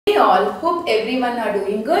all, hope everyone are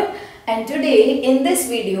doing good, and today in this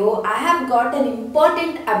video I have got an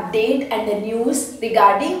important update and a news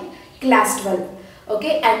regarding class 12.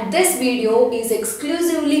 Okay, and this video is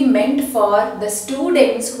exclusively meant for the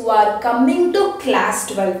students who are coming to class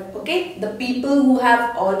 12. Okay, the people who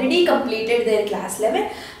have already completed their class 11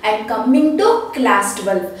 and coming to class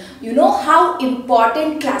 12. You know how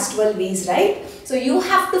important class 12 is, right? So you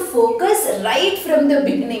have to focus right from the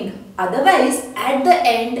beginning. Otherwise, at the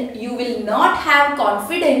end, you will not have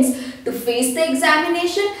confidence to face the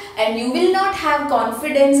examination, and you will not have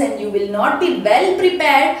confidence and you will not be well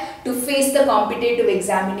prepared to face the competitive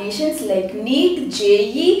examinations like NEET,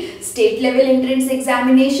 JEE, state level entrance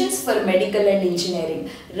examinations for medical and engineering,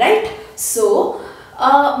 right? So,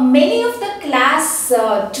 many of the class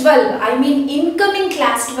 12, I mean incoming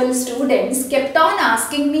class 12 students kept on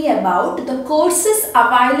asking me about the courses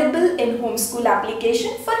available in homeschool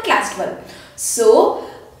application for class 12. So,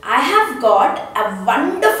 I have got a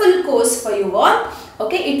wonderful course for you all.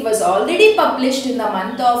 Okay, it was already published in the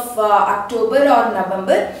month of October or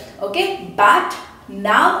November. Okay, but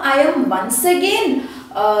now I am once again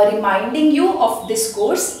reminding you of this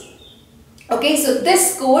course. Okay, so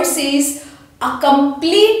this course is a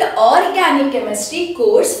complete organic chemistry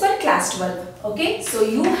course for class 12. Okay, so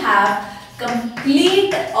you have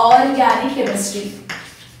complete organic chemistry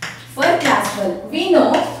for class 12. We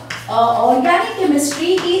know organic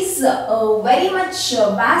chemistry is very much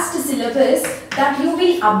vast syllabus that you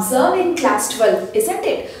will observe in class 12, isn't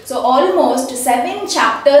it? So almost 7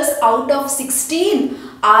 chapters out of 16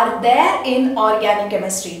 are there in organic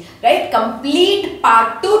chemistry, right? Complete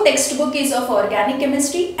part 2 textbook is of organic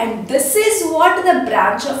chemistry, and this is what the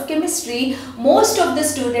branch of chemistry most of the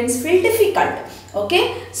students feel difficult.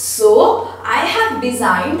 Okay, so I have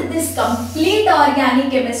designed this complete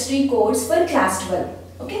organic chemistry course for class 12.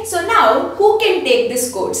 Okay, so now who can take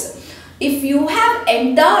this course? If you have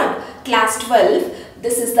entered class 12,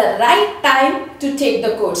 this is the right time to take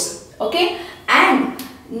the course. Okay, and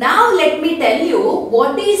now let me tell you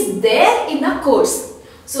what is there in a course.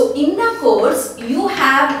 So in a course you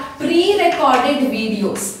have pre-recorded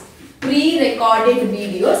videos.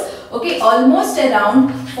 Okay, almost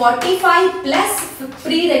around 45 plus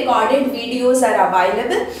pre-recorded videos are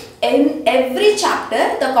available. In every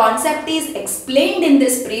chapter, the concept is explained in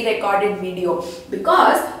this pre-recorded video,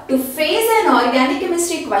 because to face an organic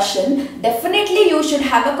chemistry question, definitely you should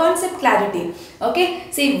have a concept clarity. Okay,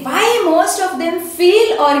 see why most of them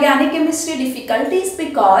feel organic chemistry difficulties,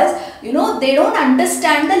 because you know they don't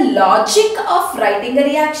understand the logic of writing a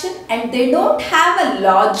reaction and they don't have a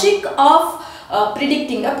logic of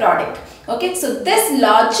predicting a product. Okay, so this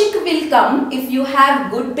logic will come if you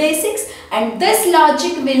have good basics, and this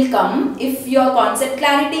logic will come if your concept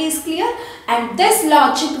clarity is clear, and this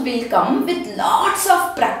logic will come with lots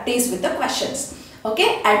of practice with the questions.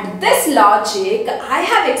 Okay, and this logic I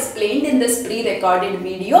have explained in this pre-recorded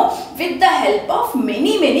video with the help of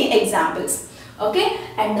many examples. Okay,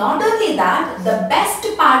 and not only that, the best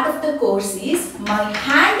part of the course is my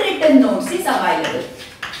handwritten notes is available.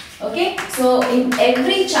 Okay, so in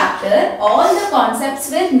every chapter all the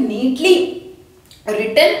concepts were neatly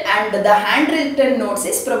written and the handwritten notes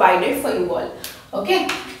is provided for you all. Okay,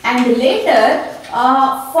 and later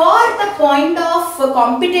for the point of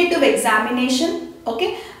competitive examination,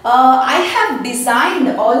 okay, I have designed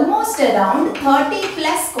almost around 30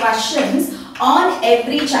 plus questions on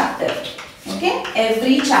every chapter. Okay,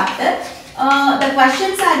 every chapter. The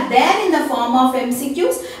questions are there in the form of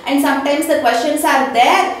MCQs, and sometimes the questions are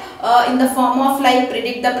there in the form of like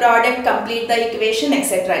predict the product, complete the equation,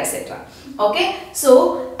 etc, etc. Okay,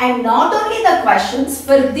 so and not only the questions,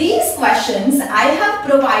 for these questions I have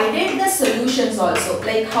provided the solutions also,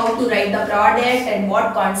 like how to write the product and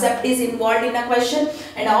what concept is involved in a question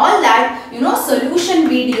and all that, you know, solution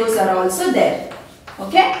videos are also there.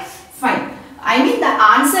 Okay, fine. I mean the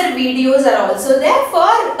answer videos are also there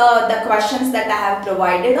for the questions that I have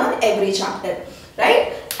provided on every chapter,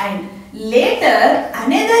 right? And later,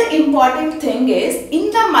 another important thing is,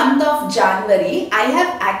 in the month of January, I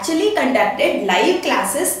have actually conducted live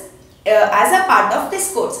classes as a part of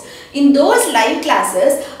this course. In those live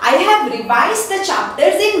classes, I have revised the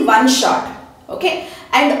chapters in one shot, okay,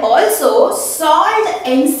 and also solved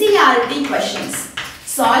NCERT questions.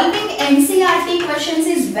 Solving NCERT questions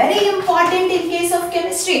is very important in case of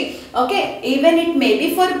chemistry. Okay, even it may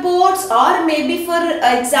be for boards or maybe for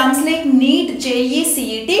exams like NEET, JEE,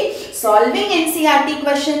 CET. Solving NCERT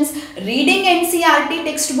questions, reading NCERT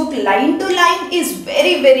textbook line to line is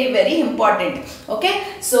very important. Okay,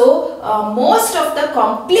 so most of the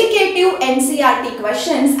complicated NCERT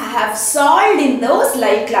questions I have solved in those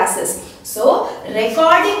live classes. So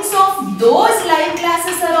recordings of those live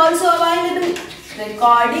classes are also available.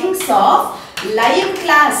 Recordings of live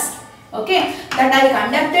class, okay, that I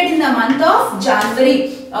conducted in the month of January,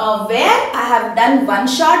 where I have done one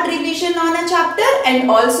short revision on a chapter and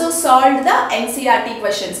also solved the NCERT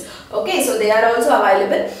questions. Okay, so they are also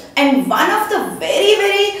available. And one of the very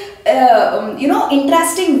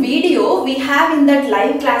interesting video we have in that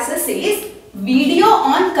live classes is video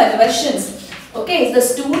on conversions. Okay, the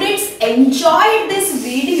students enjoyed this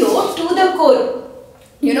video to the core.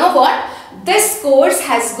 You know what? This course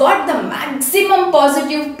has got the maximum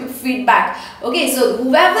positive feedback. Okay, so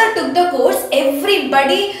whoever took the course,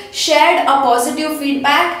 everybody shared a positive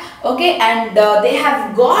feedback. Okay, and they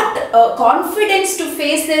have got confidence to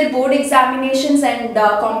face their board examinations and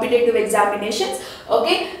competitive examinations.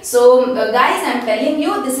 Okay, so guys, I am telling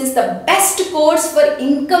you, this is the best course for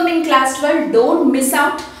incoming class 12. Don't miss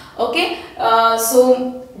out. Okay,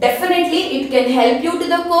 so definitely it can help you to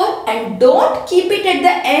the core, and don't keep it at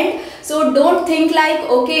the end. So don't think like,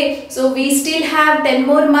 okay, so we still have 10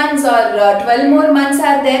 more months or 12 more months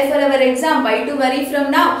are there for our exam. Why to worry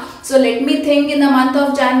from now? So let me think in the month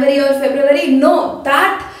of January or February. No,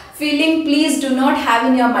 that feeling please do not have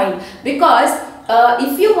in your mind, because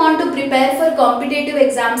if you want to prepare for competitive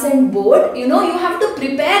exams and board, you know, you have to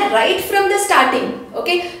prepare right from the starting.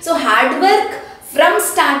 Okay, so hard work from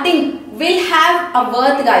starting will have a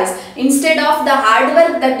worth, guys, instead of the hard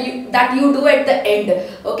work that you do at the end.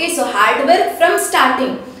 Okay, so hard work from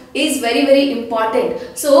starting is very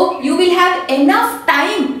important. So you will have enough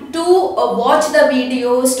time to watch the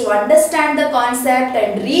videos, to understand the concept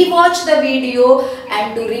and re-watch the video,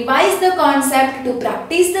 and to revise the concept, to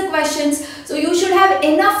practice the questions. So you should have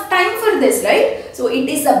enough time for this, right? So it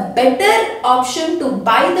is a better option to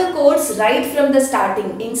buy the course right from the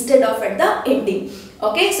starting instead of at the ending.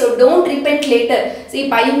 Okay, so don't repent later. See,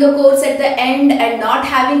 buying a course at the end and not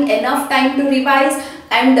having enough time to revise,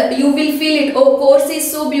 and you will feel it, oh, course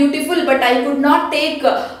is so beautiful, but I could not take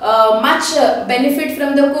much benefit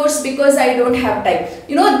from the course because I don't have time.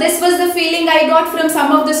 You know, this was the feeling I got from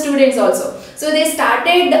some of the students also. So they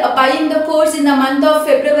started buying the course in the month of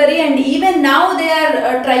February, and even now they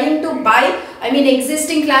are trying to buy, I mean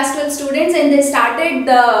existing class 12 students, and they started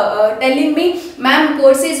telling me, ma'am,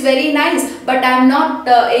 course is very nice, but I am not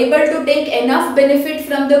able to take enough benefit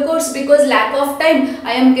from the course because lack of time.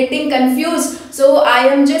 I am getting confused. So I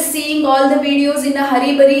am just seeing all the videos in a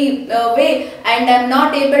hurry-burry way, and I am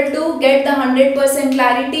not able to get the 100%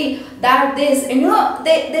 clarity that this, you know,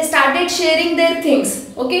 they started sharing their things.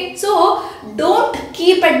 Okay, so don't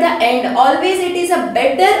keep at the end. Always it is a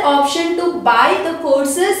better option to buy the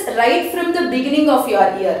courses right from the beginning of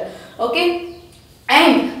your year. Okay,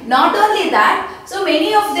 and not only that, so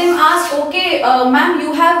many of them ask, okay, ma'am,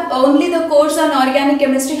 you have only the course on organic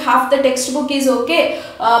chemistry, half the textbook is okay,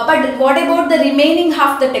 but what about the remaining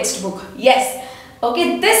half the textbook? Yes.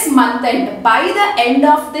 Okay, this month end, by the end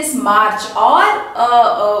of this March or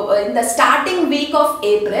in the starting week of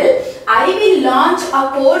April, I will launch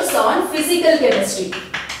a course on physical chemistry.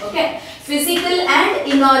 Okay, physical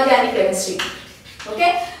and inorganic chemistry.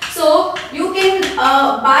 Okay, so you can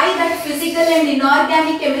buy that physical and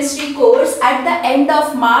inorganic chemistry course at the end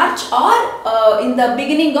of March or in the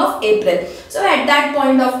beginning of April. So at that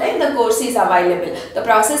point of time, the course is available. The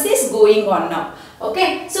process is going on now.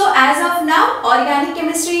 Okay, so as of now, organic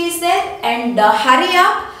chemistry is there, and hurry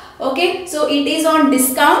up. Okay, so it is on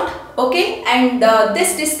discount. Okay, and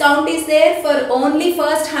this discount is there for only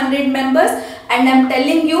first 100 members, and I am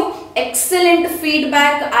telling you, excellent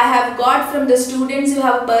feedback I have got from the students who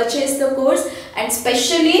have purchased the course, and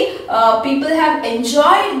especially people have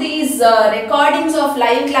enjoyed these recordings of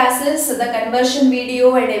live classes, the conversion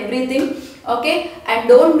video and everything. Okay, and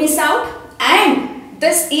don't miss out. And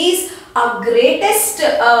this is a greatest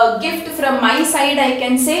gift from my side, I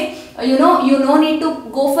can say. You know, you no need to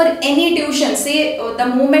go for any tuition. Say the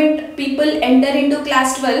moment people enter into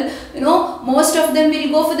class 12, you know, most of them will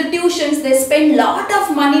go for the tuitions. They spend lot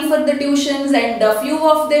of money for the tuitions, and a few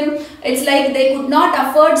of them, it's like they could not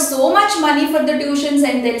afford so much money for the tuitions,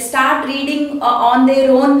 and they'll start reading on their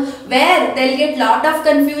own, where they'll get lot of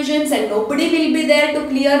confusions and nobody will be there to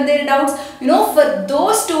clear their doubts. You know, for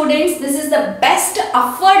those students, this is the best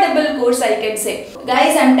affordable course, I can say.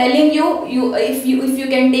 Guys, I'm telling you, if you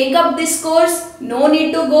can take up this course, no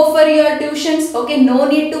need to go for your tuitions. Okay, no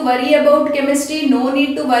need to worry about chemistry, no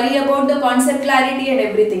need to worry about the concept clarity and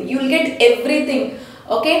everything. You will get everything,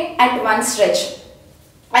 okay, at one stretch.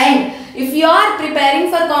 And if you are preparing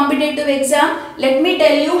for competitive exam, let me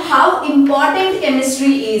tell you how important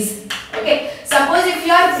chemistry is. Okay, suppose if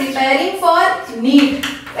you are preparing for NEET,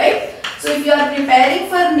 right? So if you are preparing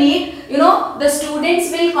for NEET, the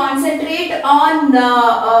students will concentrate on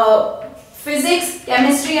physics,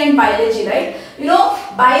 chemistry and biology, right?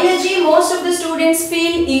 Biology most of the students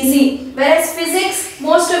feel easy, whereas physics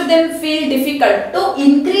most of them feel difficult. To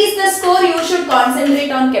increase the score, you should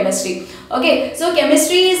concentrate on chemistry. Okay, so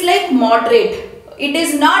chemistry is like moderate. It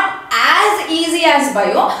is not as easy as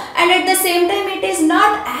bio, and at the same time it is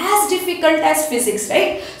not as difficult as physics,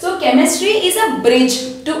 right? So chemistry is a bridge.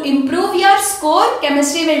 To improve your score,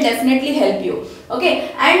 chemistry will definitely help you.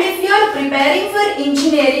 Okay, and if you are preparing for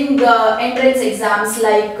engineering entrance exams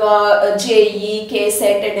like JEE,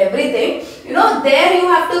 KSET and everything, there you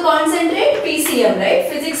have to concentrate PCM, right?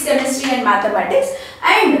 Physics, chemistry and mathematics,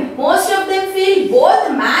 and most of them feel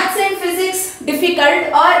both maths and physics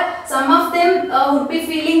difficult, or some of them would be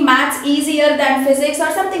feeling maths easier than physics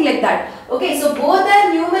or something like that. Okay, so both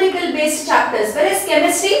are numerical based chapters, whereas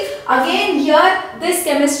chemistry, again here this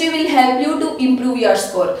chemistry will help you to improve your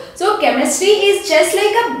score. So chemistry is just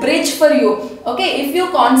like a bridge for you. Okay, if you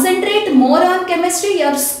concentrate more on chemistry,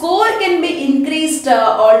 your score can be increased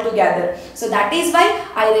altogether. So that is why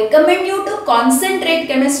I recommend you to concentrate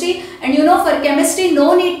chemistry. And for chemistry,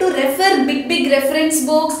 no need to refer big reference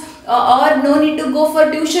books or no need to go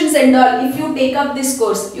for tuitions and all. If you take up this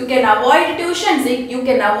course, you can avoid tuitions, you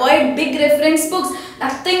can avoid big reference books.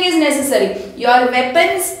 Nothing is necessary. Your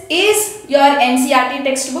weapons is your NCERT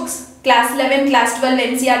textbooks, class 11, class 12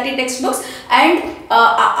 NCERT textbooks, and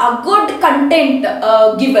a good content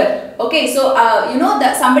giver. Okay, so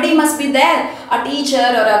somebody must be there, a teacher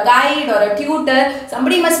or a guide or a tutor,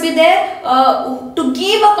 somebody must be there to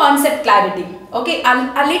give a concept clarity. Okay,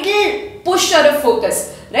 a little push or a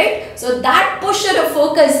focus, right? So that push or a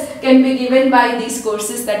focus can be given by these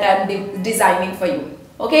courses that I am designing for you.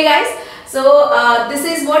 Okay guys, so this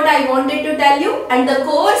is what I wanted to tell you, and the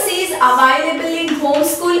course is available in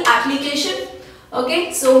homeschool application.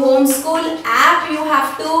 Okay, so homeschool app you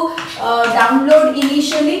have to download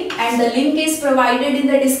initially, and the link is provided in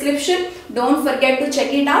the description. Don't forget to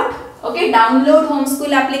check it out. Okay, download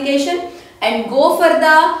homeschool application and go for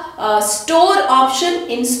the store option.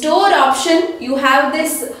 In store option you have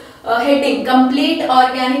this heading, complete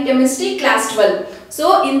organic chemistry class 12.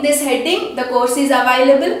 So in this heading the course is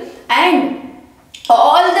available, and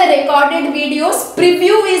all the recorded videos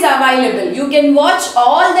preview is available. You can watch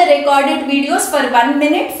all the recorded videos for 1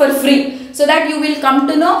 minute for free, so that you will come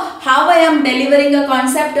to know how I am delivering a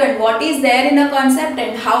concept and what is there in a concept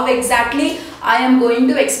and how exactly I am going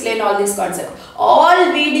to explain all this concept. All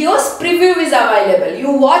videos preview is available.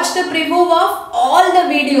 You watch the preview of all the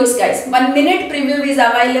videos guys. 1 minute preview is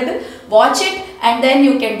available. Watch it and then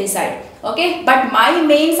you can decide. Okay, but my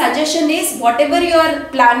main suggestion is, whatever you are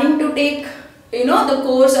planning to take, the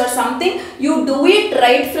course or something, you do it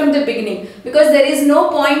right from the beginning, because there is no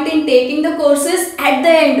point in taking the courses at the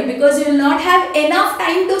end, because you will not have enough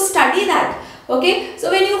time to study that. Okay,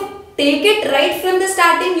 so when you take it right from the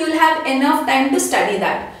starting, you will have enough time to study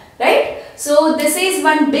that, right? So this is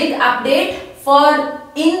one big update for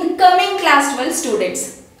incoming class 12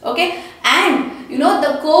 students. Okay, and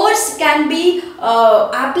the course can be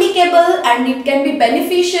applicable and it can be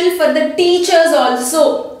beneficial for the teachers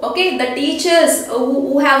also. Okay, the teachers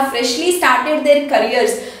who have freshly started their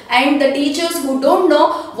careers, and the teachers who don't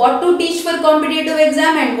know what to teach for competitive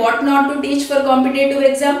exam and what not to teach for competitive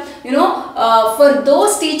exam, for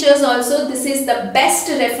those teachers also this is the best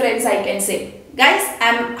reference I can say. Guys,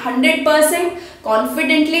 I am 100%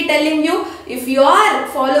 confidently telling you, if you are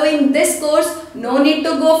following this course, no need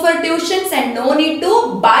to go for tuitions and no need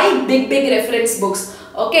to buy big reference books.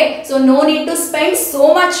 Okay, so no need to spend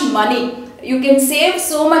so much money. You can save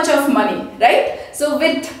so much of money, right? So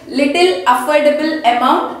with little affordable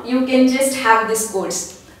amount, you can just have this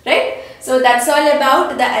course, right? So that's all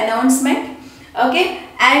about the announcement. Okay,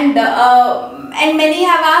 and many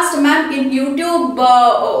have asked, ma'am, in YouTube,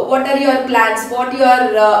 what are your plans? What you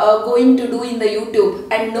are going to do in the YouTube?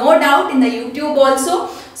 And no doubt in the YouTube also.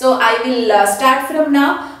 So I will start from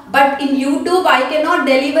now. But in YouTube, I cannot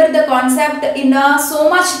deliver the concept in a so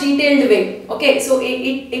much detailed way. Okay, so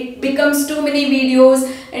it becomes too many videos,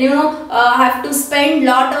 and I have to spend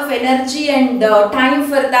lot of energy and time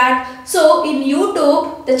for that. So in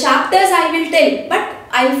YouTube, the chapters I will tell, but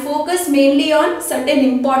I will focus mainly on certain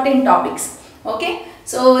important topics. Okay,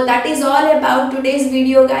 so that is all about today's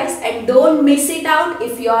video guys, and don't miss it out.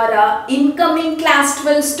 If you are incoming class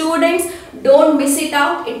 12 students, don't miss it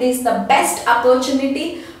out. It is the best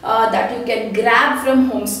opportunity that you can grab from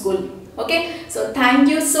homeschool. Okay, so thank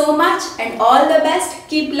you so much and all the best.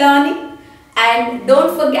 Keep learning, and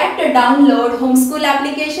don't forget to download homeschool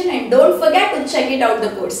application, and don't forget to check it out the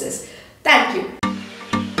courses. Thank you.